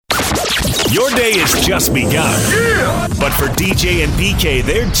Your day has just begun. Yeah! But for DJ and PK,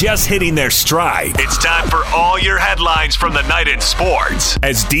 they're just hitting their stride. It's time for all your headlines from the night in sports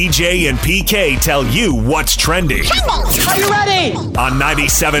as DJ and PK tell you what's trending. Are you ready? On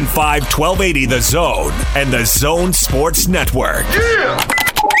 97.5 1280 The Zone and The Zone Sports Network. Yeah!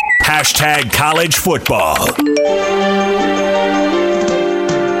 Hashtag college football.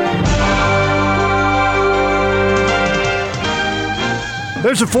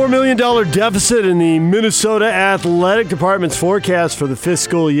 There's a $4 million deficit in the Minnesota Athletic Department's forecast for the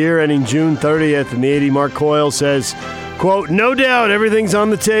fiscal year ending June 30th, and the AD Mark Coyle says, quote, "No doubt everything's on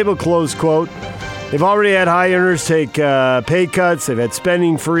the table," close quote. They've already had high earners take pay cuts. They've had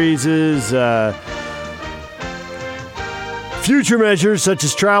spending freezes. Future measures such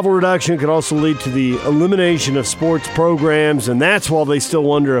as travel reduction could also lead to the elimination of sports programs, and that's while they still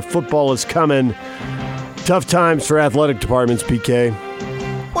wonder if football is coming. Tough times for athletic departments, PK.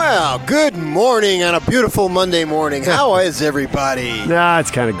 Well, good morning on a beautiful Monday morning. How is everybody? Nah,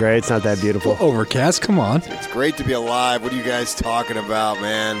 it's kind of gray. It's not that beautiful. Overcast, come on. It's great to be alive. What are you guys talking about,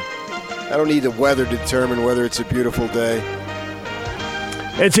 man? I don't need the weather to determine whether it's a beautiful day.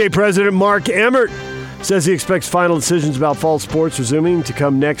 NCAA President Mark Emmert says he expects final decisions about fall sports resuming to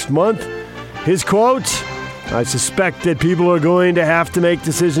come next month. His quote, "I suspect that people are going to have to make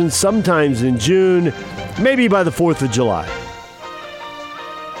decisions sometimes in June, maybe by the 4th of July.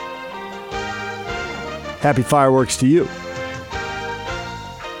 Happy fireworks to you.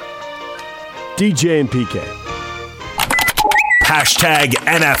 DJ and PK. Hashtag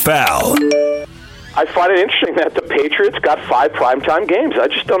NFL. I find it interesting that the Patriots got 5 primetime games. I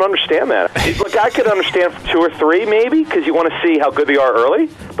just don't understand that. Look, I could understand 2 or 3 maybe because you want to see how good they are early.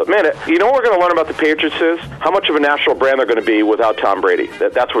 But, man, you know what we're going to learn about the Patriots is how much of a national brand they're going to be without Tom Brady.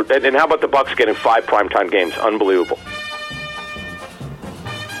 That's what. And how about the Bucs getting 5 primetime games? Unbelievable.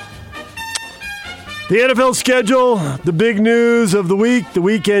 The NFL schedule, the big news of the week, the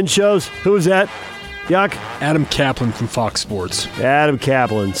weekend shows. Who was that? Yuck? Adam Kaplan from Fox Sports. Adam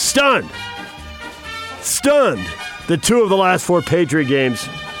Kaplan. Stunned that 2 of the last 4 Patriot games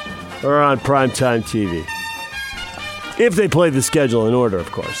are on primetime TV. If they play the schedule in order,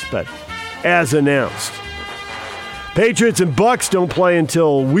 of course, but as announced. Patriots and Bucs don't play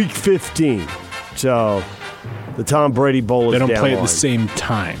until week 15, so the Tom Brady Bowl is down. They don't play at line. the same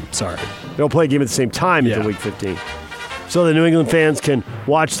time, sorry. They don't play a game at the same time until week 15. So the New England fans can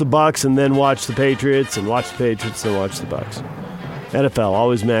watch the Bucs and then watch the Patriots and watch the Patriots and watch the Bucs. NFL,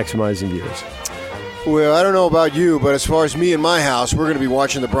 always maximizing views. Well, I don't know about you, but as far as me and my house, we're going to be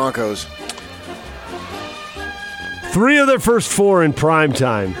watching the Broncos. 3 of their first 4 in prime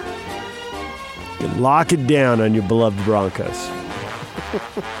time. Lock it down on your beloved Broncos.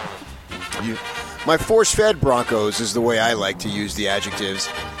 My force-fed Broncos is the way I like to use the adjectives.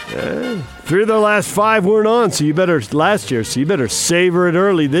 3 of their last 5 weren't on, so you better savor it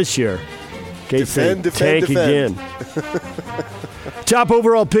early this year. In case they tank again. Top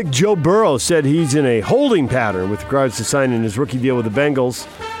overall pick Joe Burrow said he's in a holding pattern with regards to signing his rookie deal with the Bengals.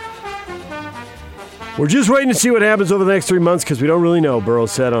 We're just waiting to see what happens over the next 3 months because we don't really know, Burrow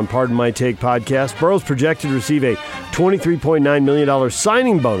said on Pardon My Take podcast. Burrow's projected to receive a $23.9 million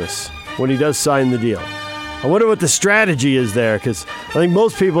signing bonus when he does sign the deal. I wonder what the strategy is there, because I think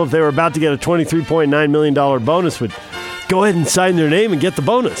most people, if they were about to get a $23.9 million bonus, would go ahead and sign their name and get the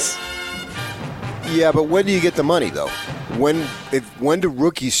bonus. Yeah, but when do you get the money, though? When do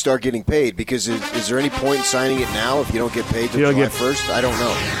rookies start getting paid? Because is there any point in signing it now if you don't get paid till July 1st? I don't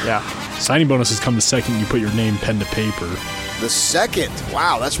know. Yeah. Signing bonuses come the second you put your name pen to paper. The second?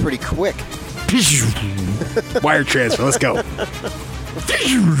 Wow, that's pretty quick. Wire transfer, let's go.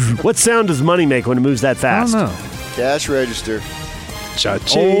 What sound does money make when it moves that fast? I don't know. Cash register.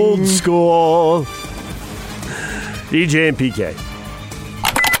 Cha-ching. Old school. DJ and PK.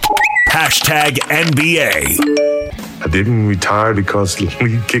 Hashtag NBA. I didn't retire because the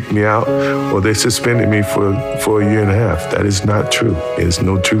league kicked me out or they suspended me for a year and a half. That is not true. There's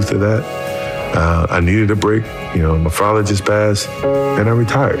no truth to that. I needed a break. My father just passed, and I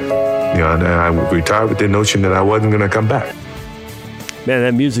retired. And I retired with the notion that I wasn't going to come back. Man,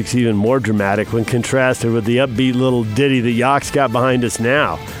 that music's even more dramatic when contrasted with the upbeat little ditty that Yock's got behind us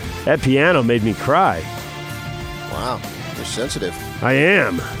now. That piano made me cry. Wow, you're sensitive. I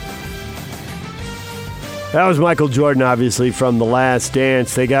am. That was Michael Jordan, obviously, from The Last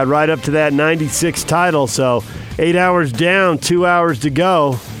Dance. They got right up to that 96 title, so 8 hours down, 2 hours to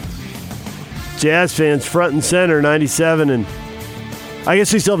go. Jazz fans front and center, 97, and I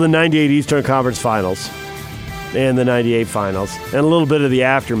guess we still have the 98 Eastern Conference Finals and the 98 Finals and a little bit of the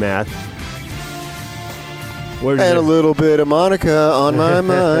aftermath. And a little bit of Monica on my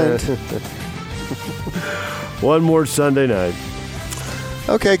mind. One more Sunday night.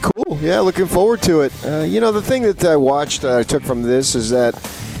 Okay, cool. Yeah, looking forward to it. The thing that I took from this is that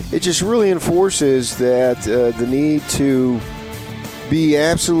it just really enforces that the need to be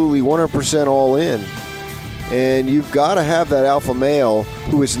absolutely 100% all in. And you've got to have that alpha male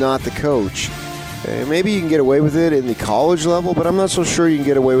who is not the coach. Maybe you can get away with it in the college level, but I'm not so sure you can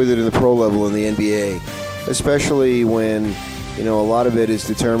get away with it in the pro level in the NBA, especially when a lot of it is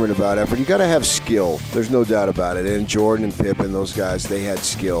determined about effort. You got to have skill. There's no doubt about it. And Jordan and Pip and those guys, they had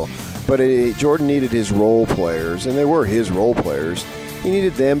skill. But Jordan needed his role players, and they were his role players. He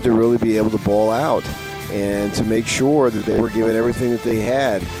needed them to really be able to ball out and to make sure that they were given everything that they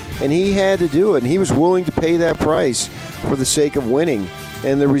had. And he had to do it, and he was willing to pay that price for the sake of winning.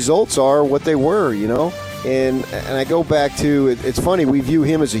 And the results are what they were, And I go back to, it's funny, we view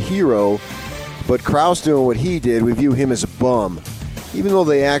him as a hero, but Krause doing what he did, we view him as a bum. Even though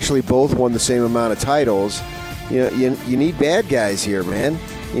they actually both won the same amount of titles, you need bad guys here, man.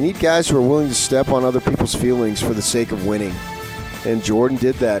 You need guys who are willing to step on other people's feelings for the sake of winning. And Jordan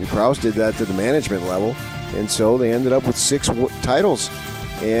did that, and Krause did that to the management level. And so they ended up with 6 titles.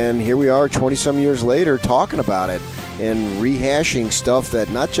 And here we are 20-some years later talking about it and rehashing stuff that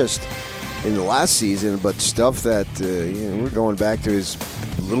not just in the last season, but stuff that we're going back to his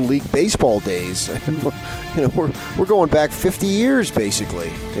Little League Baseball days. We're going back 50 years,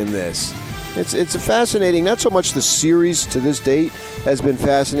 basically, in this. It's a fascinating, not so much the series to this date has been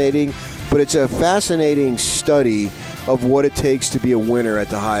fascinating, but it's a fascinating study of what it takes to be a winner at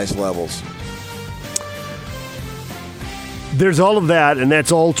the highest levels. There's all of that, and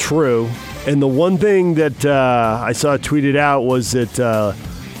that's all true. And the one thing that I saw tweeted out was that,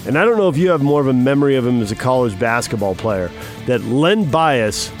 and I don't know if you have more of a memory of him as a college basketball player, that Len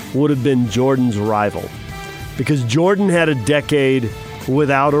Bias would have been Jordan's rival. Because Jordan had a decade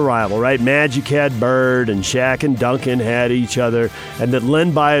without a rival, right? Magic had Bird, and Shaq and Duncan had each other, and that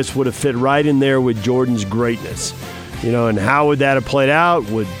Len Bias would have fit right in there with Jordan's greatness. And how would that have played out?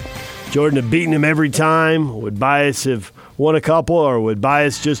 Would Jordan have beaten him every time? Would Bias have won a couple, or would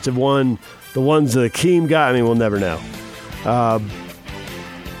Bias just have won the ones that Akeem got? I mean, we'll never know.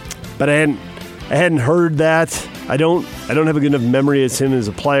 But I hadn't heard that. I don't have a good enough memory as him as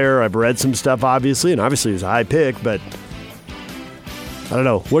a player. I've read some stuff, obviously, and obviously he was a high pick, but I don't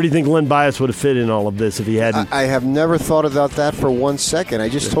know. Where do you think Len Bias would have fit in all of this if he hadn't? I have never thought about that for 1 second. I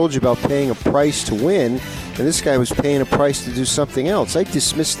just told you about paying a price to win, and this guy was paying a price to do something else. I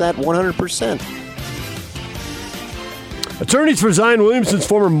dismissed that 100%. Attorneys for Zion Williamson's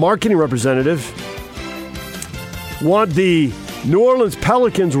former marketing representative want the New Orleans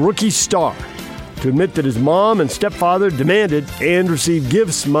Pelicans rookie star to admit that his mom and stepfather demanded and received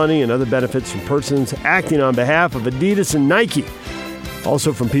gifts, money, and other benefits from persons acting on behalf of Adidas and Nike.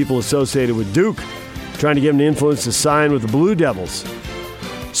 Also from people associated with Duke, trying to get him the influence to sign with the Blue Devils.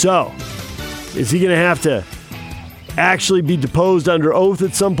 So, is he going to have to actually be deposed under oath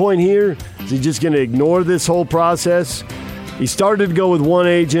at some point here? Is he just going to ignore this whole process? He started to go with one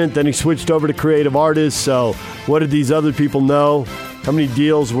agent, then he switched over to creative artists. So what did these other people know? How many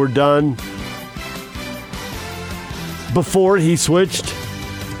deals were done before he switched?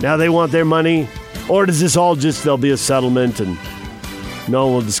 Now they want their money? Or does this all just, there'll be a settlement and no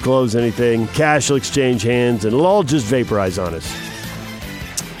one will disclose anything, cash will exchange hands, and it'll all just vaporize on us?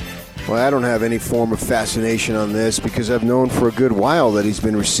 Well, I don't have any form of fascination on this because I've known for a good while that he's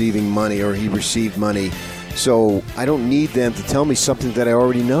been receiving money or he received money. So I don't need them to tell me something that I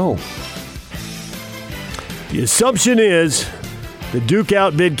already know. The assumption is that Duke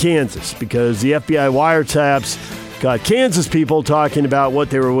outbid Kansas because the FBI wiretaps got Kansas people talking about what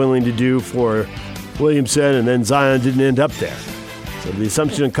they were willing to do for Williamson, and then Zion didn't end up there. So the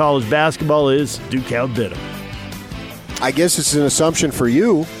assumption in college basketball is Duke outbid him. I guess it's an assumption for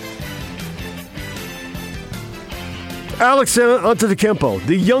you. Alex Antetokounmpo,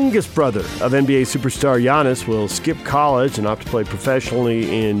 the youngest brother of NBA superstar Giannis, will skip college and opt to play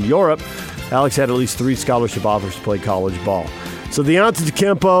professionally in Europe. Alex had at least 3 scholarship offers to play college ball. So the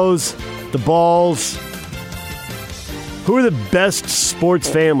Antetokounmpos, the Balls, who are the best sports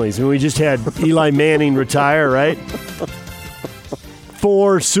families? I mean, we just had Eli Manning retire, right?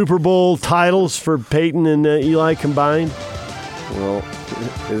 4 Super Bowl titles for Peyton and Eli combined. Well,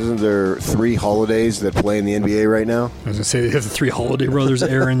 isn't there 3 holidays that play in the NBA right now? I was going to say they have the 3 Holiday brothers,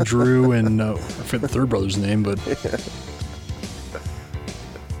 Aaron, Drew, and I forget the third brother's name, but...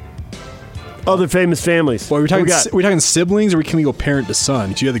 Other famous families. Well, are we talking siblings, or can we go parent to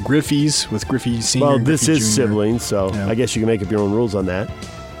son? So you have the Griffeys with Griffey Sr. Well, and this Griffey is Jr. siblings, so yeah. I guess you can make up your own rules on that.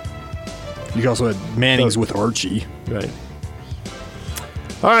 You also had Manning's with Archie. Right.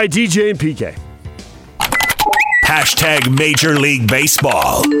 All right, DJ and PK. Hashtag Major League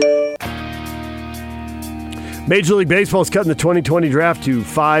Baseball. Major League Baseball is cutting the 2020 draft to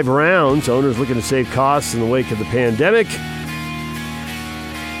 5 rounds. Owners looking to save costs in the wake of the pandemic.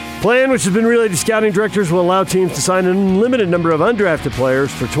 Plan, which has been relayed to scouting directors, will allow teams to sign an unlimited number of undrafted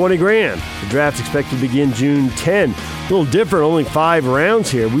players for $20,000. The draft's expected to begin June 10. A little different, only 5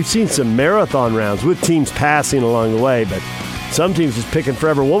 rounds here. We've seen some marathon rounds with teams passing along the way, but some teams just picking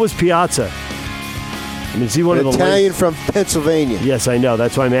forever. What was Piazza? I mean, is he one of the Italian from Pennsylvania? Yes, I know.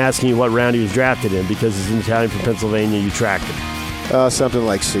 That's why I'm asking you what round he was drafted in, because he's an Italian from Pennsylvania. You tracked him. Something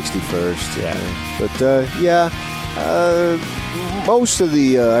like 61st. Yeah. But, most of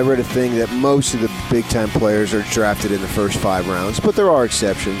the I read a thing that most of the big-time players are drafted in the first 5 rounds, but there are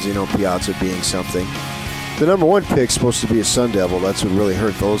exceptions, Piazza being something. The number 1 pick's supposed to be a Sun Devil. That's what really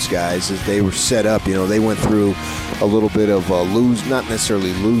hurt those guys, is they were set up. They went through a little bit of not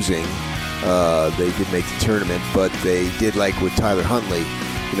necessarily losing. They did make the tournament, but they did like with Tyler Huntley.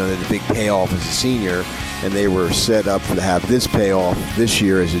 They had the big payoff as a senior, and they were set up to have this payoff this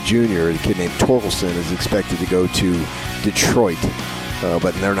year as a junior. The kid named Torkelson is expected to go to Detroit,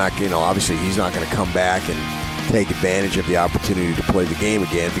 but they're not. Obviously he's not going to come back and take advantage of the opportunity to play the game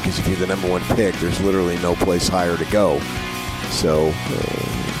again, because if you're the number 1 pick, there's literally no place higher to go. So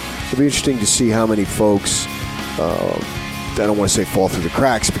it'll be interesting to see how many folks. I don't want to say fall through the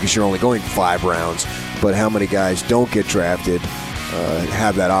cracks, because you're only going 5 rounds, but how many guys don't get drafted,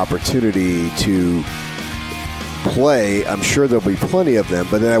 have that opportunity to play. I'm sure there'll be plenty of them,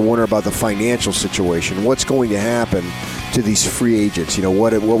 but then I wonder about the financial situation. What's going to happen to these free agents?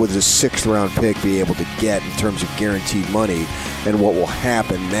 What would the 6th round pick be able to get in terms of guaranteed money, and what will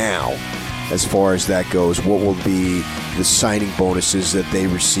happen now as far as that goes? What will be the signing bonuses that they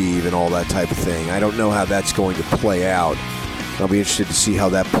receive and all that type of thing? I don't know how that's going to play out. I'll be interested to see how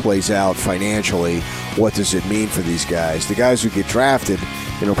that plays out financially. What does it mean for these guys? The guys who get drafted,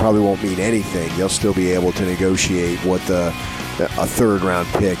 probably won't mean anything. They'll still be able to negotiate what a 3rd round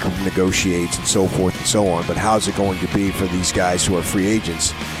pick negotiates and so forth and so on. But how's it going to be for these guys who are free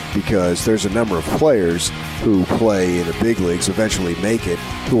agents? Because there's a number of players who play in the big leagues, eventually make it,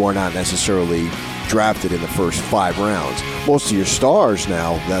 who are not necessarily drafted in the first 5 rounds. Most of your stars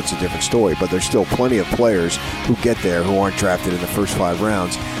now, that's a different story, but there's still plenty of players who get there who aren't drafted in the first 5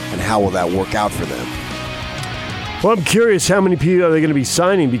 rounds, and how will that work out for them? Well, I'm curious how many people are they going to be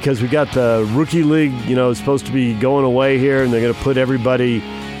signing, because we got the rookie league, supposed to be going away here, and they're going to put everybody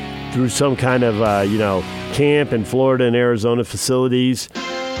through some kind of, camp in Florida and Arizona facilities.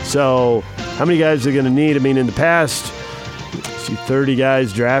 So how many guys are going to need? I mean, in the past, 30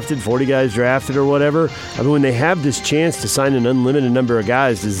 guys drafted, 40 guys drafted or whatever. I mean, when they have this chance to sign an unlimited number of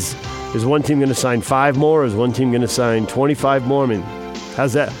guys, is one team going to sign 5 more? Is one team going to sign 25 more? I mean,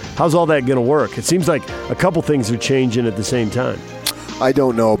 how's all that going to work? It seems like a couple things are changing at the same time. I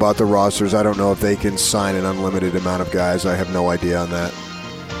don't know about the rosters. I don't know if they can sign an unlimited amount of guys. I have no idea on that.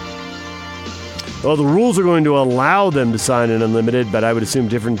 Well, the rules are going to allow them to sign an unlimited, but I would assume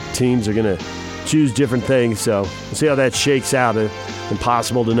different teams are going to choose different things, so we'll see how that shakes out.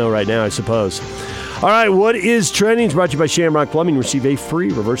 Impossible to know right now, I suppose. All right, what is trending is brought to you by Shamrock Plumbing. Receive a free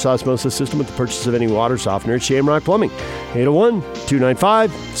reverse osmosis system with the purchase of any water softener at Shamrock Plumbing.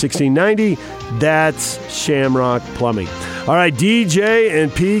 801-295-1690. That's Shamrock Plumbing. All right, DJ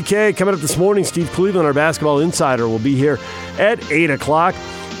and PK coming up this morning. Steve Cleveland, our basketball insider, will be here at 8 o'clock.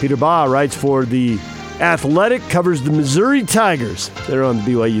 Peter Baugh writes for The Athletic, covers the Missouri Tigers. They're on the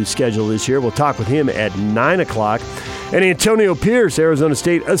BYU schedule this year. We'll talk with him at 9 o'clock. And Antonio Pierce, Arizona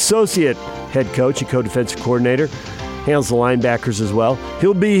State associate head coach and co-defensive coordinator, handles the linebackers as well.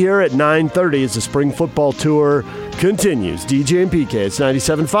 He'll be here at 9:30 as the spring football tour continues. DJ and PK, it's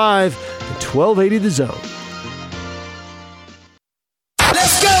 97.5 and 1280 The Zone.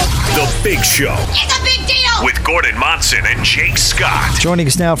 Let's go! The Big Show. It's a big deal! With Gordon Monson and Jake Scott. Joining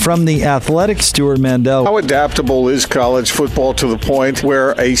us now from The Athletic, Stuart Mandel. How adaptable is college football to the point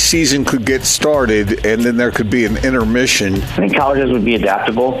where a season could get started and then there could be an intermission? I think colleges would be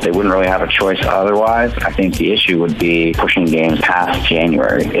adaptable. They wouldn't really have a choice otherwise. I think the issue would be pushing games past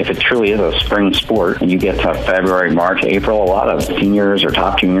January. If it truly is a spring sport and you get to February, March, April, a lot of seniors or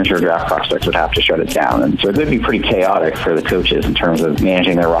top juniors or draft prospects would have to shut it down. And so it would be pretty chaotic for the coaches in terms of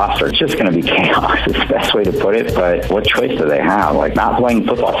managing their roster. It's just going to be chaos. It's the best way to put it, but what choice do they have? Like, not playing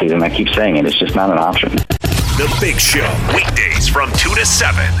football season, I keep saying it, it's just not an option. The Big Show, weekdays from 2 to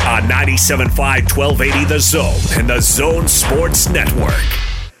 7 on 97.5, 1280 The Zone and The Zone Sports Network.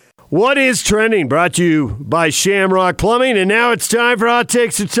 What is trending? Brought to you by Shamrock Plumbing. And now it's time for Hot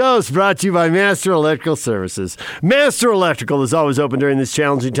Takes or Toast, brought to you by Master Electrical Services. Master Electrical is always open during this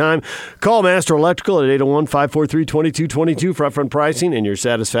challenging time. Call Master Electrical at 801-543-2222 for upfront pricing, and your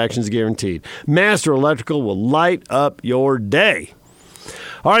satisfaction is guaranteed. Master Electrical will light up your day.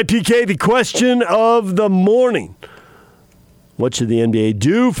 All right, PK, the question of the morning. What should the NBA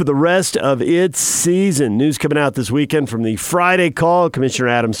do for the rest of its season? News coming out this weekend from the Friday call, Commissioner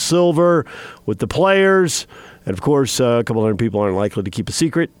Adam Silver with the players. And, of course, a couple hundred people aren't likely to keep a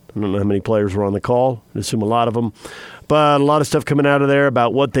secret. I don't know how many players were on the call. I assume a lot of them. But a lot of stuff coming out of there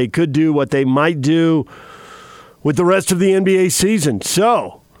about what they could do, what they might do with the rest of the NBA season.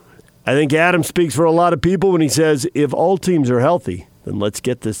 So I think Adam speaks for a lot of people when he says if all teams are healthy, then let's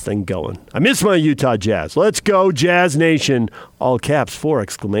get this thing going. I miss my Utah Jazz. Let's go, Jazz Nation. All caps, 4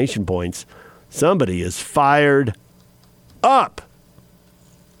 exclamation points. Somebody is fired up.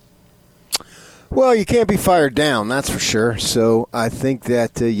 Well, you can't be fired down, that's for sure. So I think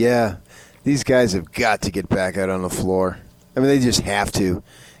that, these guys have got to get back out on the floor. I mean, they just have to.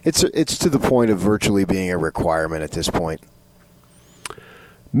 It's to the point of virtually being a requirement at this point.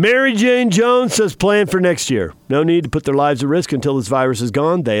 Mary Jane Jones says plan for next year. No need to put their lives at risk until this virus is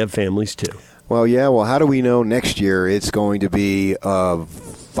gone. They have families too. Well, yeah. Well, how do we know next year it's going to be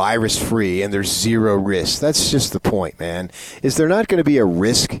virus-free and there's zero risk? That's just the point, man. Is there not going to be a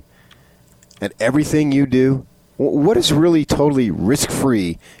risk at everything you do? What is really totally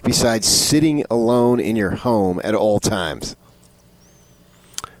risk-free besides sitting alone in your home at all times?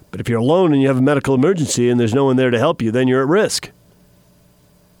 But if you're alone and you have a medical emergency and there's no one there to help you, then you're at risk.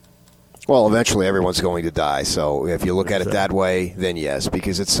 Well, eventually everyone's going to die. So if you look at it that way, then yes,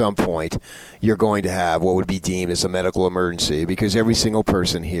 because at some point you're going to have what would be deemed as a medical emergency, because every single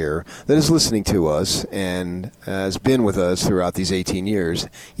person here that is listening to us and has been with us throughout these 18 years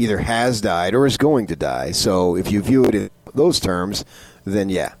either has died or is going to die. So if you view it in those terms, then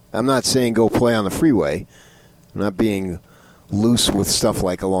yeah. I'm not saying go play on the freeway. I'm not being loose with stuff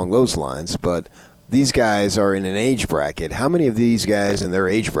like along those lines, but these guys are in an age bracket. How many of these guys in their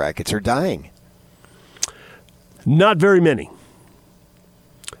age brackets are dying? Not very many.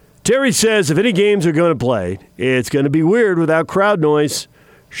 Terry says if any games are going to play, it's going to be weird without crowd noise.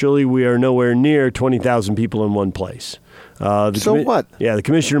 Surely we are nowhere near 20,000 people in one place. What? Yeah, the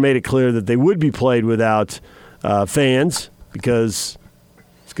commissioner made it clear that they would be played without fans because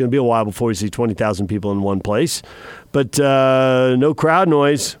it's going to be a while before we see 20,000 people in one place. But no crowd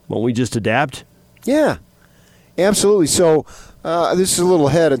noise. Won't we just adapt? Yeah, absolutely. So this is a little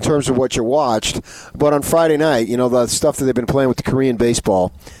ahead in terms of what you watched, but on Friday night, the stuff that they've been playing with the Korean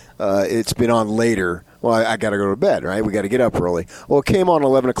baseball, it's been on later. Well, I got to go to bed, right? We got to get up early. Well, it came on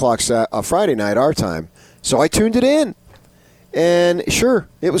 11 o'clock Friday night, our time, so I tuned it in. And sure,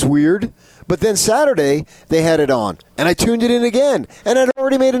 it was weird, but then Saturday they had it on, and I tuned it in again, and I'd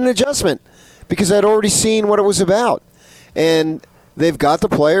already made an adjustment because I'd already seen what it was about. And they've got the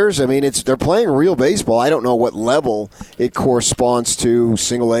players. I mean, they're playing real baseball. I don't know what level it corresponds to,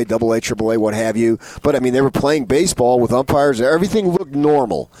 single A, double A, triple A, what have you. But, I mean, they were playing baseball with umpires. Everything looked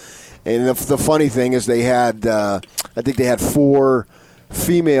normal. And the funny thing is they had, I think they had 4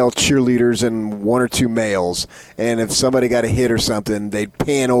 female cheerleaders and 1 or 2 males. And if somebody got a hit or something, they'd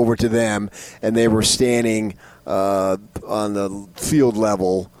pan over to them, and they were standing on the field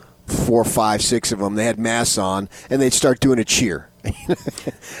level, 4, 5, 6 of them. They had masks on, and they'd start doing a cheer.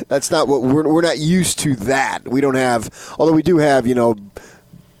 That's not what we're not used to. That we don't have, although we do have,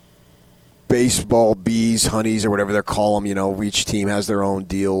 baseball bees, honeys, or whatever they call them. Each team has their own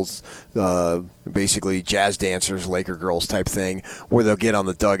deals. Basically, jazz dancers, Laker girls type thing, where they'll get on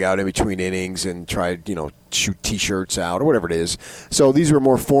the dugout in between innings and try, shoot T-shirts out or whatever it is. So these were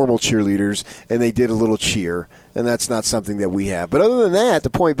more formal cheerleaders, and they did a little cheer, and that's not something that we have. But other than that, the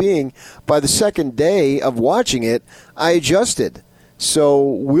point being, by the second day of watching it, I adjusted. So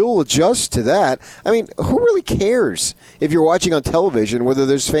we'll adjust to that. I mean, who really cares if you're watching on television whether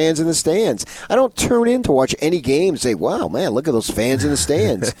there's fans in the stands? I don't tune in to watch any game and say, wow, man, look at those fans in the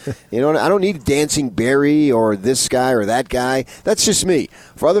stands. I don't need Dancing Barry or this guy or that guy. That's just me.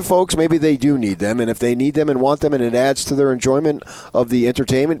 For other folks, maybe they do need them, and if they need them and want them and it adds to their enjoyment of the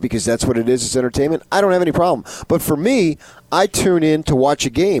entertainment, because that's what it is, it's entertainment, I don't have any problem. But for me, I tune in to watch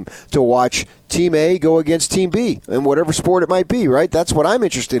a game, to watch Team A go against Team B in whatever sport it might be, right? That's what I'm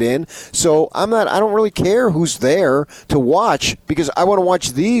interested in. So I don't really care who's there to watch, because I want to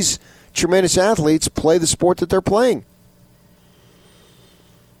watch these tremendous athletes play the sport that they're playing.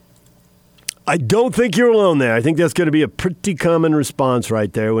 I don't think you're alone there. I think that's going to be a pretty common response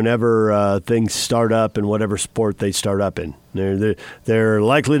right there whenever things start up in whatever sport they start up in. They're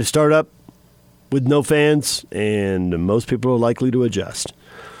likely to start up with no fans, and most people are likely to adjust.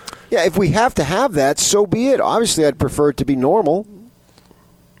 Yeah, if we have to have that, so be it. Obviously, I'd prefer it to be normal.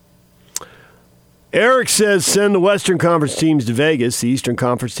 Eric says send the Western Conference teams to Vegas, the Eastern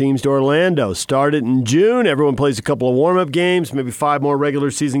Conference teams to Orlando. Start it in June. Everyone plays a couple of warm-up games, maybe 5 more regular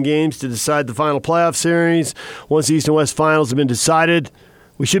season games to decide the final playoff series. Once the East and West finals have been decided,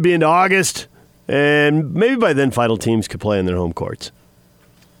 we should be into August, and maybe by then final teams could play in their home courts.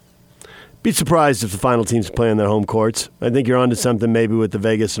 Be surprised if the final teams play in their home courts. I think you're onto something maybe with the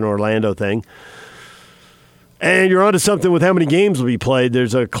Vegas and Orlando thing. And you're onto something with how many games will be played.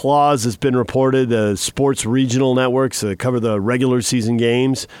 There's a clause that's been reported, the sports regional networks that cover the regular season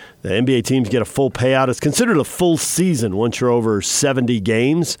games. The NBA teams get a full payout. It's considered a full season once you're over 70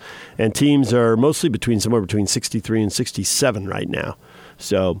 games. And teams are mostly somewhere between 63 and 67 right now.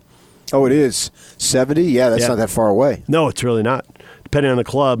 So, oh, it is 70? Yeah, that's not that far away. No, it's really not. Depending on the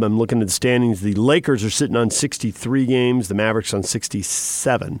club, I'm looking at the standings. The Lakers are sitting on 63 games. The Mavericks on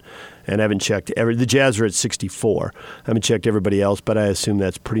 67. And I haven't checked. The Jazz are at 64. I haven't checked everybody else, but I assume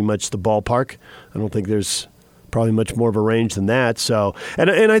that's pretty much the ballpark. I don't think there's probably much more of a range than that. So, and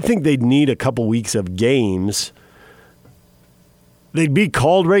I think they'd need a couple weeks of games. They'd be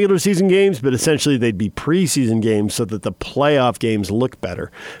called regular season games, but essentially they'd be preseason games so that the playoff games look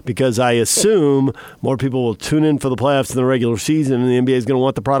better. Because I assume more people will tune in for the playoffs than the regular season, and the NBA is going to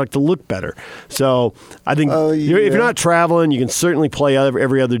want the product to look better. So I think if you're not traveling, you can certainly play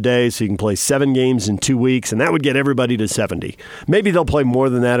every other day, so you can play 7 games in 2 weeks, and that would get everybody to 70. Maybe they'll play more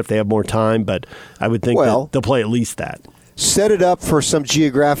than that if they have more time, but I would think that they'll play at least that. Set it up for some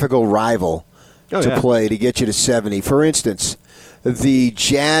geographical rival play to get you to 70. For instance, the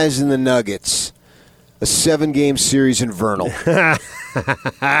Jazz and the Nuggets, a 7-game series in Vernal.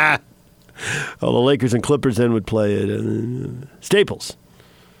 The Lakers and Clippers then would play at Staples.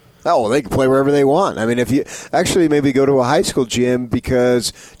 Oh, well, they can play wherever they want. I mean, if you actually maybe go to a high school gym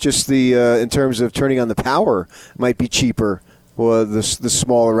because just the in terms of turning on the power might be cheaper. Well, the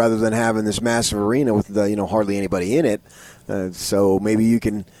smaller rather than having this massive arena with hardly anybody in it. So maybe you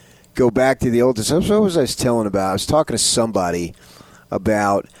can go back to the old. What was I telling about? I was talking to somebody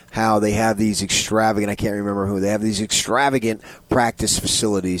about how they have these extravagant, I can't remember who, they have these extravagant practice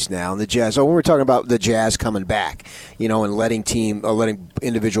facilities now. And the Jazz, when we're talking about the Jazz coming back, and letting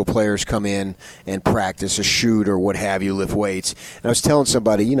individual players come in and practice or shoot or what have you, lift weights. And I was telling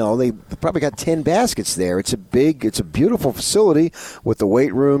somebody, they probably got 10 baskets there. It's a beautiful facility with the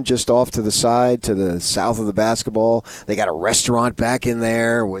weight room just off to the side, to the south of the basketball. They got a restaurant back in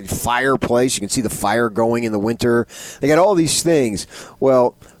there with fireplace. You can see the fire going in the winter. They got all these things.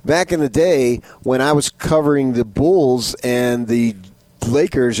 Well, back in the day when I was covering the Bulls and the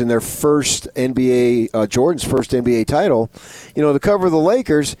Lakers in their first Jordan's first NBA title, to cover the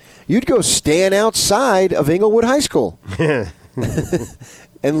Lakers, you'd go stand outside of Inglewood High School.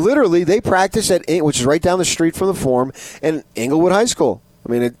 And literally they practice which is right down the street from the Forum, and Inglewood High School.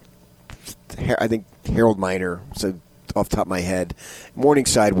 I mean, I think Harold Miner said, off the top of my head,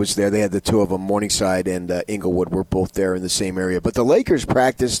 Morningside was there. They had the two of them. Morningside and Inglewood were both there in the same area. But the Lakers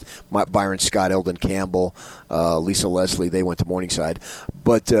practiced. Byron Scott, Eldon Campbell, Lisa Leslie, they went to Morningside.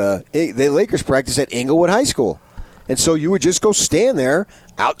 But the Lakers practiced at Inglewood High School. And so you would just go stand there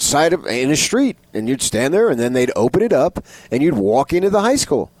outside in a street, and you'd stand there, and then they'd open it up, and you'd walk into the high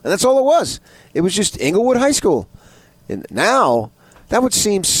school. And that's all it was. It was just Inglewood High School. And now that would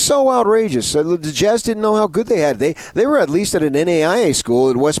seem so outrageous. The Jazz didn't know how good they had. They were at least at an NAIA school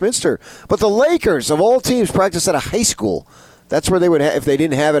in Westminster. But the Lakers, of all teams, practiced at a high school. That's where they would have, if they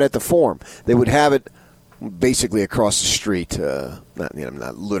didn't have it at the Forum. They would have it basically across the street.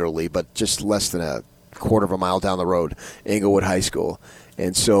 Not literally, but just less than a quarter of a mile down the road, Inglewood High School.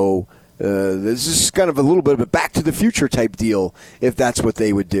 And so this is kind of a little bit of a Back to the Future type deal, if that's what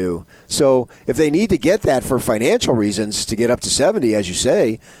they would do. So if they need to get that for financial reasons to get up to 70, as you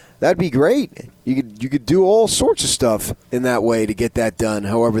say, that'd be great. You could do all sorts of stuff in that way to get that done,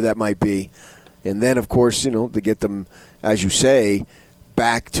 however that might be. And then, of course, to get them, as you say,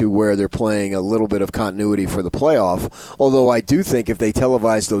 back to where they're playing a little bit of continuity for the playoff. Although I do think if they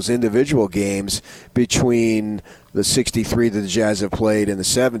televise those individual games between the 63 that the Jazz have played and the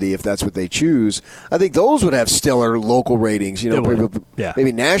 70, if that's what they choose, I think those would have stellar local ratings.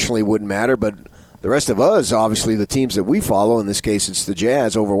 Maybe nationally wouldn't matter, but the rest of us, obviously the teams that we follow, in this case it's the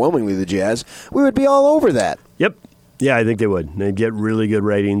Jazz, overwhelmingly the Jazz, we would be all over that. Yep. Yeah, I think they would. They'd get really good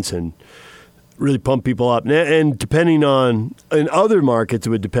ratings and really pump people up. And depending on, in other markets, it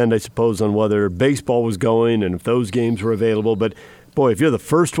would depend, I suppose, on whether baseball was going and if those games were available. But boy, if you're the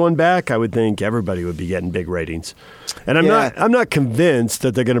first one back, I would think everybody would be getting big ratings. And I'm not convinced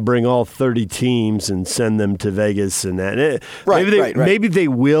that they're going to bring all 30 teams and send them to Vegas and that. Maybe they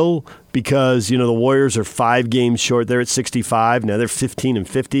will, because the Warriors are 5 games short. They're at 65 now. They're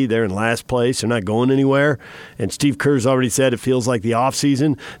 15-50. They're in last place. They're not going anywhere. And Steve Kerr's already said it feels like the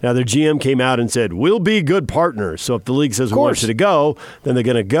offseason. Now their GM came out and said we'll be good partners. So if the league says we want you to go, then they're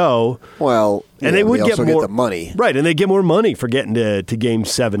going to go. Well, and they would get more the money, right? And they get more money for getting to game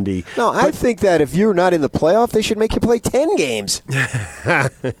 70. No, I think that if you're not in the playoff, they should make you play 10 games.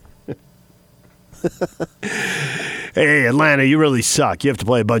 Hey, Atlanta, you really suck. You have to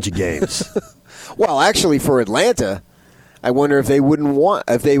play a bunch of games. Well, actually, for Atlanta, I wonder if they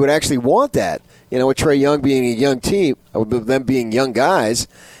would actually want that. With Trae Young being a young team, with them being young guys,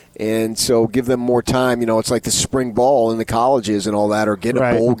 and so give them more time. It's like the spring ball in the colleges and all that, or get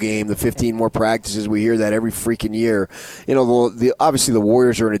a bowl game, the 15 more practices. We hear that every freaking year. Obviously the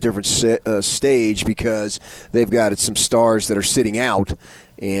Warriors are in a different stage because they've got some stars that are sitting out,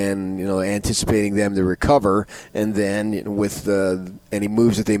 and anticipating them to recover, and then with any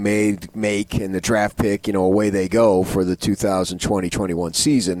moves that they make and the draft pick, away they go for the 2020-21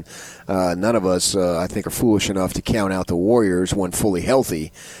 season. None of us, I think, are foolish enough to count out the Warriors when fully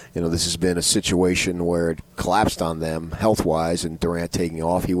healthy. This has been a situation where it collapsed on them health-wise, and Durant taking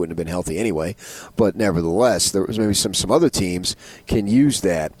off, he wouldn't have been healthy anyway. But nevertheless, there was maybe some other teams can use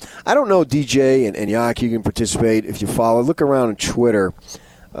that. I don't know, DJ and Yak, you can participate if you follow. Look around on Twitter.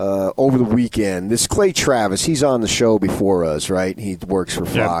 Over the weekend, this Clay Travis, he's on the show before us, right? He works for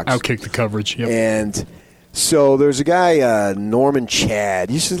Fox. Yeah, Outkick the coverage. Yep. And so there's a guy, Norman Chad.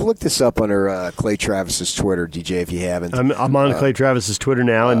 You should look this up under Clay Travis's Twitter, DJ, if you haven't. I'm on Clay Travis's Twitter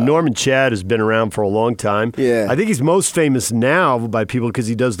now, and Norman Chad has been around for a long time. Yeah. I think he's most famous now by people because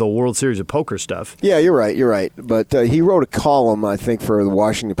he does the World Series of Poker stuff. Yeah, you're right. But he wrote a column, I think, for the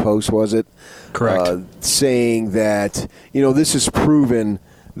Washington Post, was it? Correct. Saying that, this is proven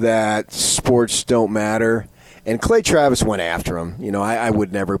that sports don't matter. And Clay Travis went after him. I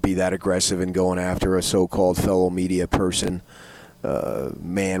would never be that aggressive in going after a so-called fellow media person.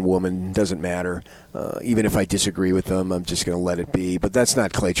 Man, woman, doesn't matter. Even if I disagree with them, I'm just going to let it be. But that's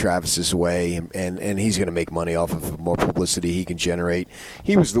not Clay Travis's way, and he's going to make money off of more publicity he can generate.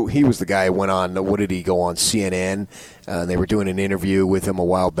 He was the guy who went on, what did he go on, CNN? They were doing an interview with him a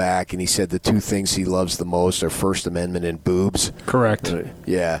while back, and he said the 2 things he loves the most are First Amendment and boobs. Correct.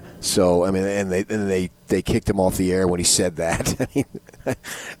 Yeah. So, and they kicked him off the air when he said that.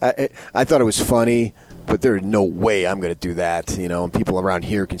 I thought it was funny, but there's no way I'm going to do that, and people around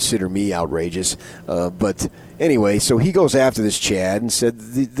here consider me outrageous. But anyway, so he goes after this Chad and said,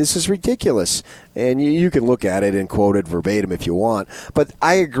 this is ridiculous. And you can look at it and quote it verbatim if you want. But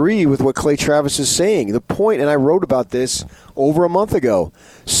I agree with what Clay Travis is saying. The point, and I wrote about this over a month ago,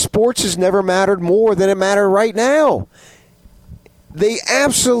 sports has never mattered more than it matters right now. They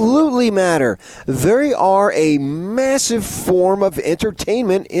absolutely matter. They are a massive form of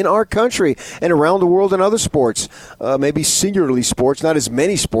entertainment in our country and around the world in other sports. Maybe singularly sports, not as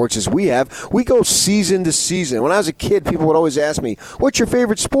many sports as we have. We go season to season. When I was a kid, people would always ask me, what's your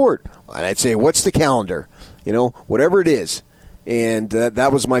favorite sport? And I'd say, what's the calendar? Whatever it is. And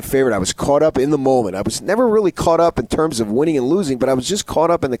that was my favorite. I was caught up in the moment. I was never really caught up in terms of winning and losing, but I was just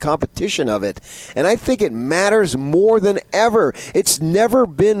caught up in the competition of it. And I think it matters more than ever. It's never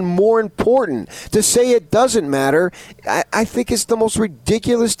been more important. To say it doesn't matter, I think it's the most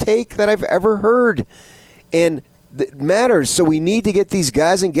ridiculous take that I've ever heard. And it matters, so we need to get these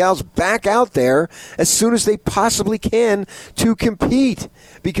guys and gals back out there as soon as they possibly can to compete,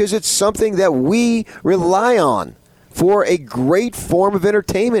 because it's something that we rely on for a great form of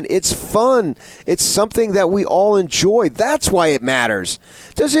entertainment. It's fun. It's something that we all enjoy. That's why it matters.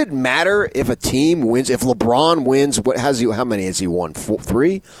 Does it matter if a team wins? If LeBron wins, how many has he won?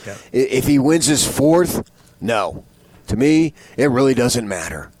 3? Yeah. If he wins his 4th? No. To me, it really doesn't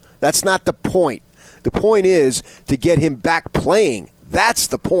matter. That's not the point. The point is to get him back playing. That's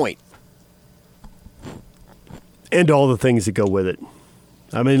the point. And all the things that go with it.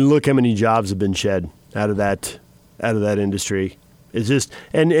 I mean, look how many jobs have been shed out of that industry. It's just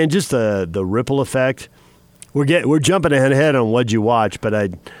and just the ripple effect. We're jumping ahead on what you watch,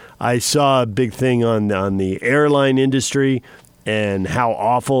 but I saw a big thing on the airline industry and how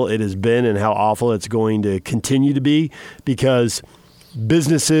awful it has been and how awful it's going to continue to be, because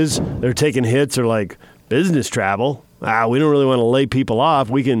businesses, they're taking hits, are like, business travel, we don't really want to lay people off.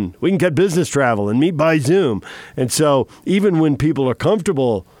 We can cut business travel and meet by Zoom. And so even when people are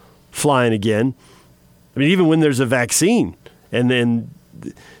comfortable flying again. I mean, even when there's a vaccine, and then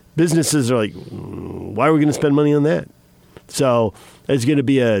businesses are like, why are we going to spend money on that? So it's going to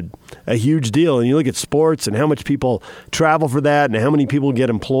be a huge deal. And you look at sports and how much people travel for that and how many people get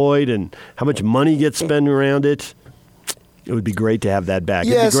employed and how much money gets spent around it. It would be great to have that back.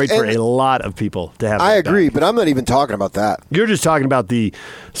 Yes, it would be great for a lot of people to have that I agree, back. but I'm not even talking about that. You're just talking about the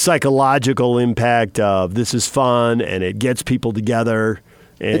psychological impact of this is fun and it gets people together.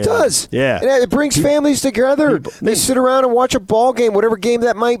 And, it does. Yeah. It brings families together. They sit around and watch a ball game, whatever game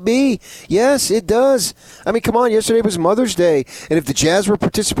that might be. Yes, it does. I mean, come on, yesterday was Mother's Day, and if the Jazz were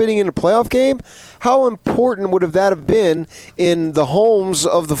participating in a playoff game, how important would have that have been in the homes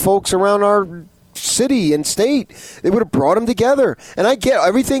of the folks around our city and state? They would have brought them together. And I get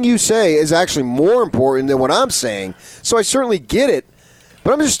everything you say is actually more important than what I'm saying, so I certainly get it.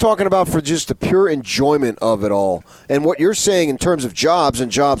 But I'm just talking about for just the pure enjoyment of it all. And what you're saying in terms of jobs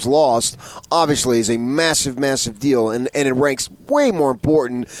and jobs lost, obviously, is a massive, massive deal. And it ranks way more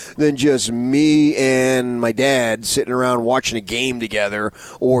important than just me and my dad sitting around watching a game together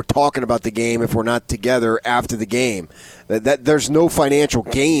or talking about the game if we're not together after the game. There's no financial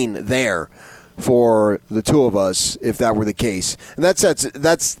gain there for the two of us if that were the case. And that's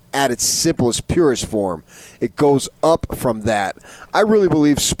at its simplest, purest form. It goes up from that. I really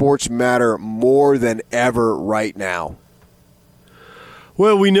believe sports matter more than ever right now.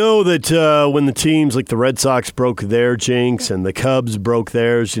 Well, we know that when the teams like the Red Sox broke their jinx and the Cubs broke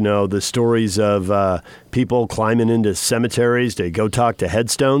theirs, the stories of people climbing into cemeteries to go talk to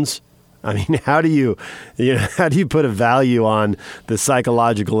headstones. I mean, how do you put a value on the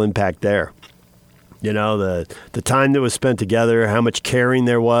psychological impact there? The time that was spent together, how much caring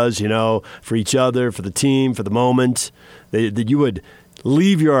there was, for each other, for the team, for the moment, that you would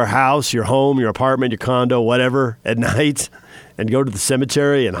leave your house, your home, your apartment, your condo, whatever, at night and go to the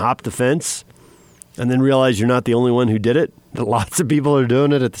cemetery and hop the fence and then realize you're not the only one who did it. That lots of people are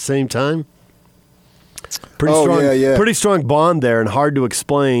doing it at the same time. Pretty strong bond there and hard to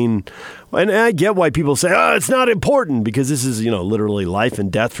explain. And I get why people say, it's not important because this is, literally life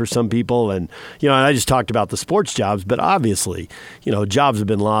and death for some people. And, and I just talked about the sports jobs, but obviously, jobs have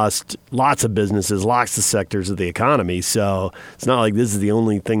been lost, lots of businesses, lots of sectors of the economy. So it's not like this is the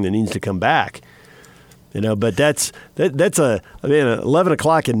only thing that needs to come back. But that's 11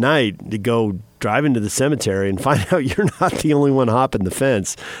 o'clock at night to go driving to the cemetery and find out you're not the only one hopping the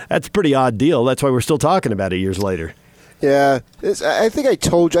fence. That's a pretty odd deal. That's why we're still talking about it years later. Yeah, I think I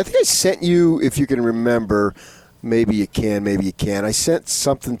told you. I think I sent you, if you can remember, maybe you can, maybe you can't. I sent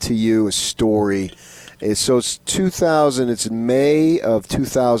something to you, a story. So it's 2000. It's May of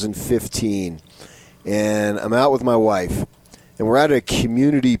 2015, and I'm out with my wife, and we're at a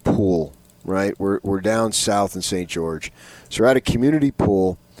community pool. Right, we're down south in St. George, so we're at a community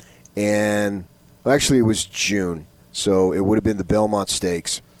pool, and actually it was June, so it would have been the Belmont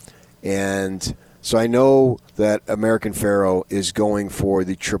Stakes, and so I know that American Pharoah is going for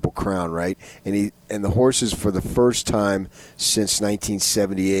the Triple Crown, right? And the horses for the first time since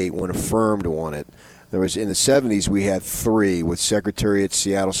 1978 when Affirmed won it. There was in the 70s we had three with Secretariat,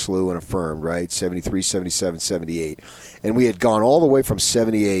 Seattle Slew, and Affirmed, right? 73, 77, 78. And we had gone all the way from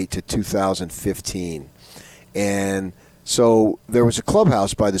 78 to 2015. And so there was a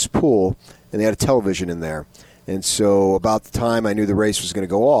clubhouse by this pool, and they had a television in there. And so about the time I knew the race was going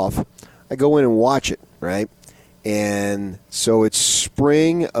to go off, I go in and watch it, right? And so it's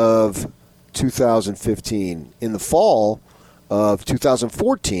spring of 2015. In the fall of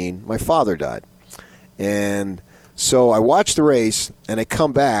 2014, my father died. And so I watch the race, and I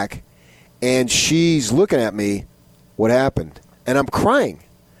come back, and she's looking at me, what happened? And I'm crying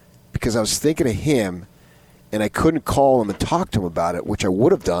because I was thinking of him, and I couldn't call him and talk to him about it, which I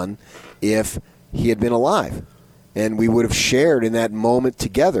would have done if he had been alive. And we would have shared in that moment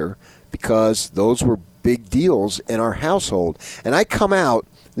together because those were big deals in our household. And I come out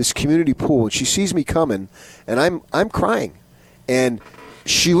this community pool, and she sees me coming, and I'm crying. And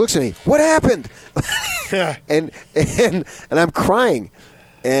she looks at me, what happened? and I'm crying.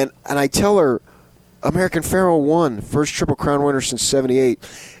 And I tell her, American Pharoah won, first Triple Crown winner since 78.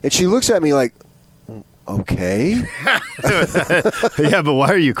 And she looks at me like, okay. Yeah, but why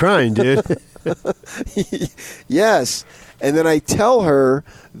are you crying, dude? Yes. And then I tell her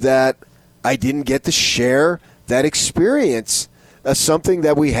that I didn't get to share that experience, something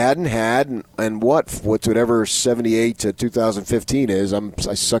that we hadn't had, and whatever 78 to 2015 is.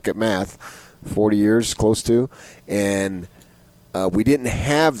 I suck at math, 40 years, close to, and we didn't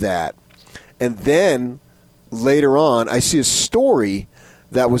have that. And then later on, I see a story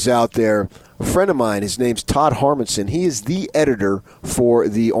that was out there. A friend of mine, his name's Todd Harmonson. He is the editor for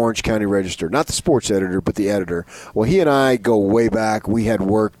the Orange County Register. Not the sports editor, but the editor. Well, he and I go way back. We had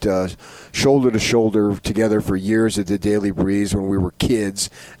worked shoulder to shoulder together for years at the Daily Breeze when we were kids,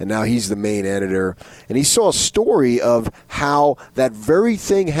 and now he's the main editor. And he saw a story of how that very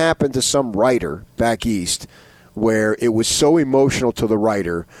thing happened to some writer back east, where it was so emotional to the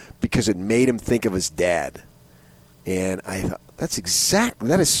writer because it made him think of his dad. And I thought,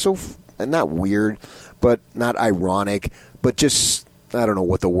 that is so, not weird, but not ironic, but just, I don't know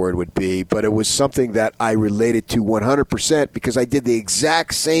what the word would be, but it was something that I related to 100% because I did the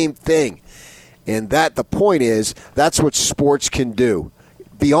exact same thing. And the point is, that's what sports can do.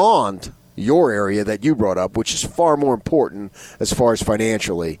 Beyond your area that you brought up, which is far more important as far as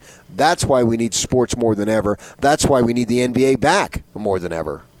financially. That's why we need sports more than ever. That's why we need the NBA back more than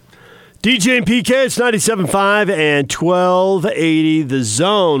ever. DJ and PK, it's 97.5 and 1280 The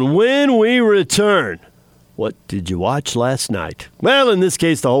Zone. When we return, what did you watch last night? Well, in this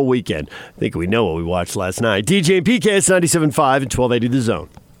case, the whole weekend. I think we know what we watched last night. DJ and PK, it's 97.5 and 1280 The Zone.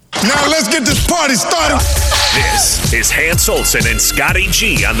 Now let's get this party started. This is Hans Olsen and Scotty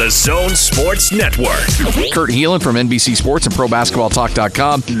G on the Zone Sports Network. Kurt Heelan from NBC Sports and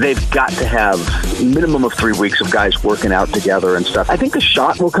ProBasketballTalk.com. They've got to have a minimum of 3 weeks of guys working out together and stuff. I think the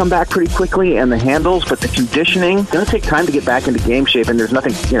shot will come back pretty quickly and the handles, but the conditioning going to take time to get back into game shape, and there's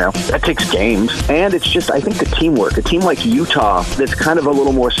nothing, that takes games. And it's just, I think the teamwork. A team like Utah that's kind of a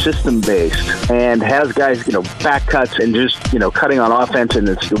little more system-based and has guys, back cuts and just, cutting on offense, and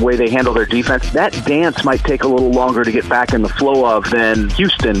it's the way they handle their defense. That dance might take a little longer to get back in the flow of than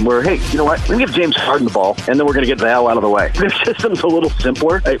Houston, where, hey, you know what? We're going to give James Harden the ball, and then we're going to get the hell out of the way. Their system's a little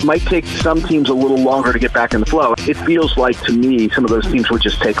simpler. It might take some teams a little longer to get back in the flow. It feels like, to me, some of those teams would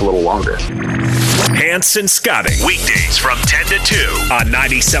just take a little longer. Hans and Scotty, weekdays from 10 to 2 on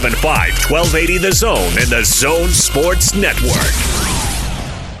 97.5, 1280 The Zone and the Zone Sports Network.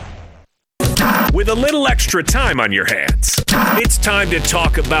 With a little extra time on your hands, it's time to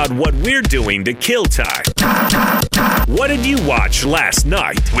talk about what we're doing to kill time. What did you watch last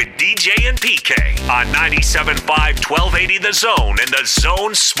night with DJ and PK on 97.5, 1280 The Zone and the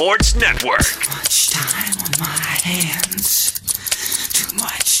Zone Sports Network? Too much time on my hands. Too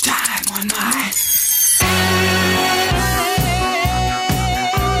much time on my...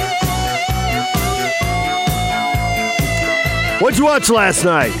 What'd you watch last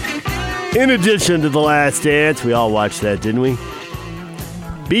night? In addition to The Last Dance, we all watched that, didn't we?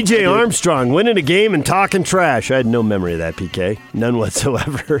 B.J. Armstrong winning a game and talking trash. I had no memory of that, PK. None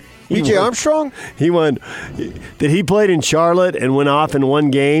whatsoever. B.J. Armstrong? He won. That he played in Charlotte and went off in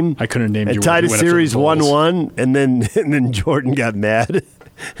one game. I couldn't name you. And tied a series 1-1, and then Jordan got mad,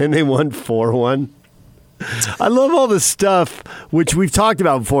 and they won 4-1. I love all the stuff, which we've talked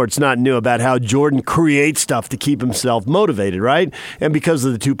about before. It's not new, about how Jordan creates stuff to keep himself motivated, right? And because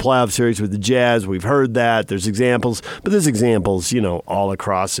of the 2 playoff series with the Jazz, we've heard that. There's examples, but there's examples, all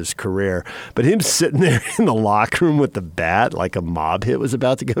across his career. But him sitting there in the locker room with the bat, like a mob hit was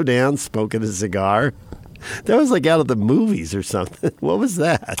about to go down, smoking a cigar. That was like out of the movies or something. What was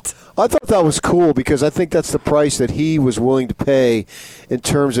that? I thought that was cool because I think that's the price that he was willing to pay in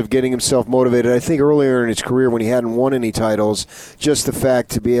terms of getting himself motivated. I think earlier in his career when he hadn't won any titles, just the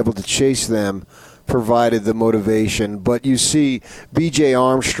fact to be able to chase them provided the motivation. But you see B.J.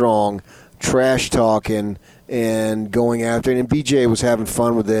 Armstrong trash talking and going after it. And BJ was having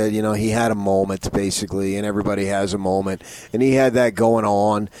fun with it. He had a moment, basically, and everybody has a moment. And he had that going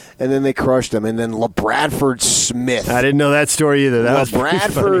on. And then they crushed him. And then LaBradford Smith. I didn't know that story either. That was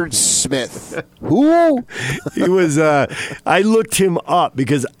LaBradford Smith. Who? He was, I looked him up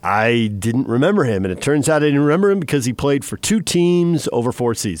because I didn't remember him. And it turns out I didn't remember him because he played for 2 teams over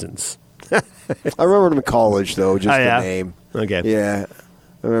 4 seasons. I remember him in college, though, just the name. Okay. Yeah.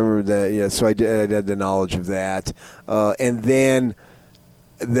 I remember that, yeah. So I had the knowledge of that, and then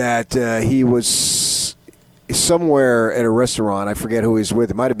that he was somewhere at a restaurant. I forget who he was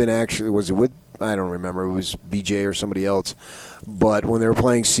with. It might have been was it with? I don't remember. It was BJ or somebody else. But when they were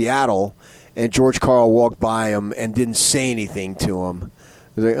playing Seattle, and George Karl walked by him and didn't say anything to him.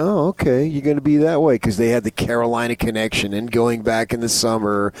 They're like, oh, okay, you're going to be that way because they had the Carolina connection and going back in the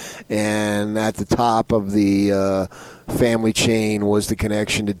summer, and at the top of the family chain was the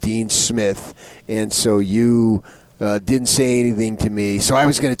connection to Dean Smith, and so you didn't say anything to me, so I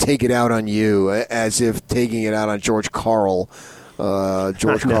was going to take it out on you, as if taking it out on George Karl.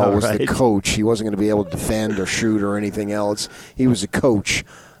 George Karl was the coach. He wasn't going to be able to defend or shoot or anything else. He was a coach,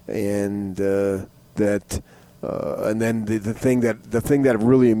 and that. And then the thing that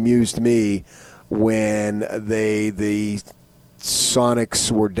really amused me when the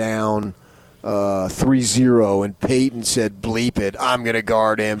Sonics were down 3-0, and Peyton said, bleep it, I'm going to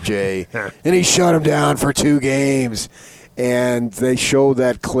guard MJ. And he shut him down for 2 games. And they showed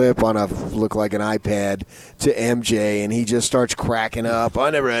that clip on look like an iPad to MJ, and he just starts cracking up. I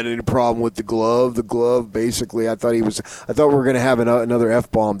never had any problem with the glove. The glove, basically, I thought we were going to have another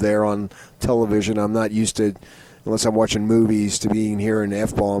F-bomb there on television. I'm not used to, unless I'm watching movies, to hearing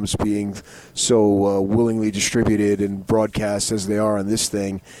F-bombs being so willingly distributed and broadcast as they are on this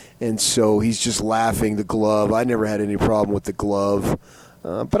thing. And so he's just laughing, the glove. I never had any problem with the glove.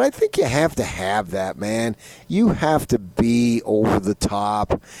 But I think you have to have that, man. You have to be over the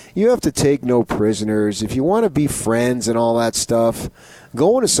top. You have to take no prisoners. If you want to be friends and all that stuff,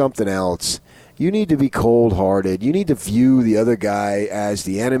 go into something else. You need to be cold-hearted. You need to view the other guy as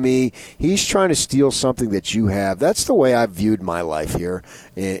the enemy. He's trying to steal something that you have. That's the way I've viewed my life here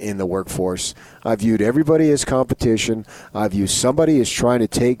in the workforce. I viewed everybody as competition. I view somebody as trying to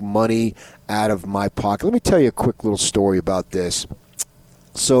take money out of my pocket. Let me tell you a quick little story about this.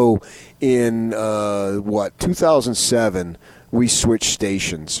 So in, 2007, we switched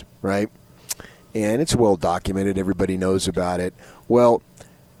stations, right? And it's well documented. Everybody knows about it. Well,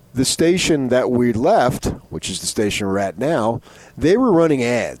 the station that we left, which is the station we're at now, they were running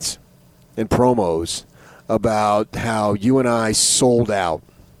ads and promos about how you and I sold out.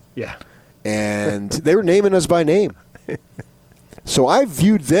 Yeah. And they were naming us by name. So I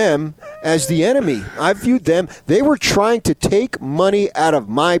viewed them as the enemy. I viewed them. They were trying to take money out of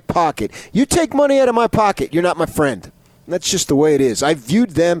my pocket. You take money out of my pocket, you're not my friend. That's just the way it is. I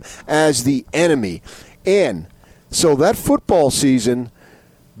viewed them as the enemy. And so that football season,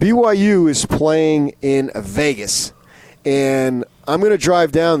 BYU is playing in Vegas. And I'm going to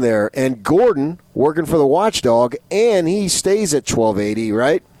drive down there. And Gordon, working for the Watchdog, and he stays at 1280,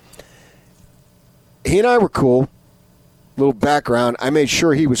 right? He and I were cool. Little background, I made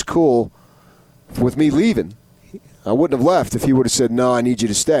sure he was cool with me leaving. I wouldn't have left if he would have said, no, I need you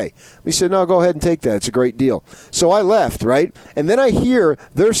to stay. He said, no, go ahead and take that. It's a great deal. So I left, right? And then I hear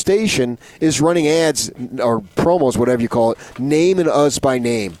their station is running ads or promos, whatever you call it, naming us by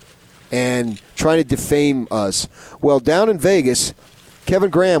name and trying to defame us. Well, down in Vegas, Kevin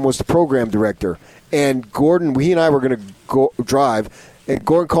Graham was the program director. And Gordon, he and I were going to go drive. And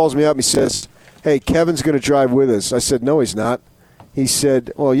Gordon calls me up and he says, hey, Kevin's going to drive with us. I said, no, he's not. He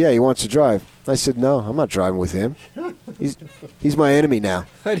said, well, yeah, he wants to drive. I said, no, I'm not driving with him. He's my enemy now.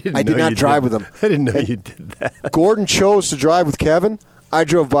 I did not drive with him. I didn't know you did that. Gordon chose to drive with Kevin. I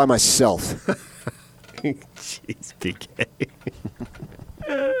drove by myself. Jeez, PK.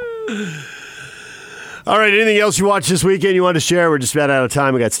 All right, anything else you watched this weekend you want to share? We're just about out of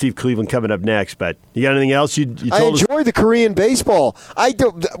time. We got Steve Cleveland coming up next, but you got anything else you told us? I enjoyed the Korean baseball.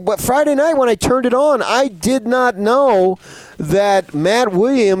 Friday night when I turned it on, I did not know that Matt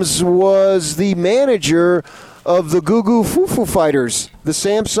Williams was the manager of the Gugu Fufu Fighters, the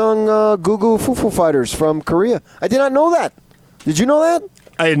Samsung Gugu Fufu Fighters from Korea. I did not know that. Did you know that?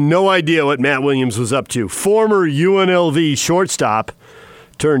 I had no idea what Matt Williams was up to. Former UNLV shortstop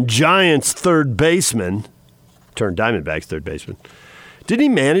turned Giants third baseman, turned Diamondbacks third baseman. Didn't he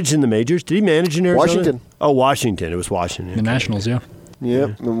manage in the majors? Did he manage in Arizona? Washington. Oh, Washington. It was Washington. The Nationals, yeah.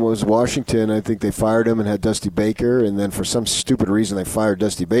 Yep, it was Washington. I think they fired him and had Dusty Baker, and then for some stupid reason they fired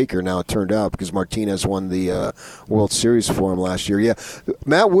Dusty Baker. Now it turned out because Martinez won the World Series for him last year. Yeah,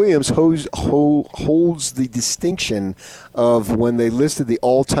 Matt Williams holds the distinction of when they listed the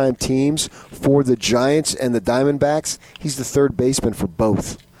all-time teams for the Giants and the Diamondbacks, he's the third baseman for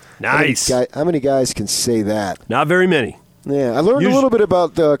both. Nice. How many guys can say that? Not very many. Yeah, I learned a little bit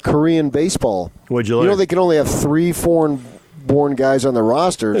about Korean baseball. What'd you learn? You know they can only have 3 foreign-born guys on the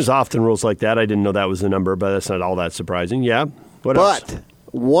rosters. There's often rules like that. I didn't know that was the number, but that's not all that surprising. Yeah. What else? But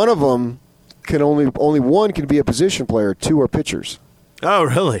one of them can only one can be a position player. 2 are pitchers. Oh,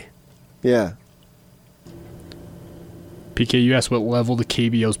 really? Yeah. PK, you asked what level the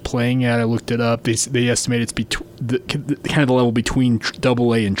KBO's playing at. I looked it up. They estimate it's kind of the level between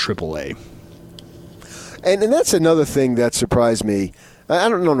AA and AAA. And that's another thing that surprised me. I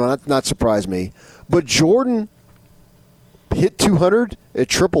don't know, not surprised me, but Jordan hit 200 at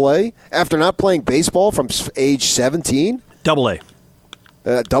AAA after not playing baseball from age 17. AA. Double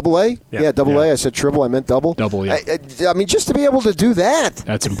A? Yeah, double A. I said triple. I meant double. Double, yeah. I mean, just to be able to do that.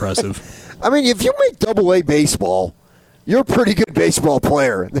 That's impressive. I mean, if you make double A baseball, you're a pretty good baseball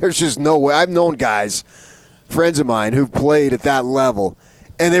player. There's just no way. I've known guys, friends of mine, who've played at that level,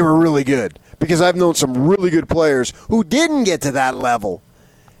 and they were really good. Because I've known some really good players who didn't get to that level,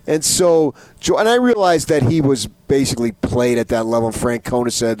 And so, and I realized that he was basically played at that level. Frank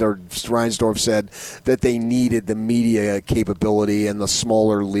Kona said, or Reinsdorf said, that they needed the media capability and the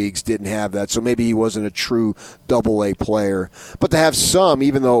smaller leagues didn't have that. So maybe he wasn't a true AA player. But to have some,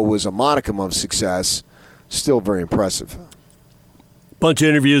 even though it was a modicum of success, still very impressive. Bunch of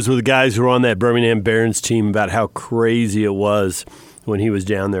interviews with the guys who were on that Birmingham Barons team about how crazy it was when he was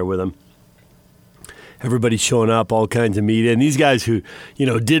down there with them. Everybody showing up, all kinds of media. And these guys who,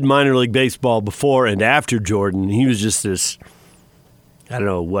 did minor league baseball before and after Jordan, he was just this, I don't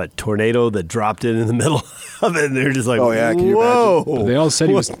know, tornado that dropped in the middle of it. And they're just like, oh, yeah, can you whoa. imagine? But they all said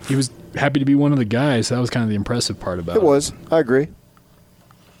he was happy to be one of the guys. That was kind of the impressive part about it. It was. I agree.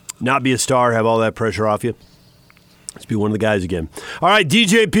 Not be a star, have all that pressure off you. Let's be one of the guys again. All right,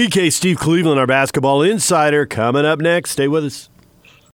 DJ PK, Steve Cleveland, our basketball insider, coming up next. Stay with us.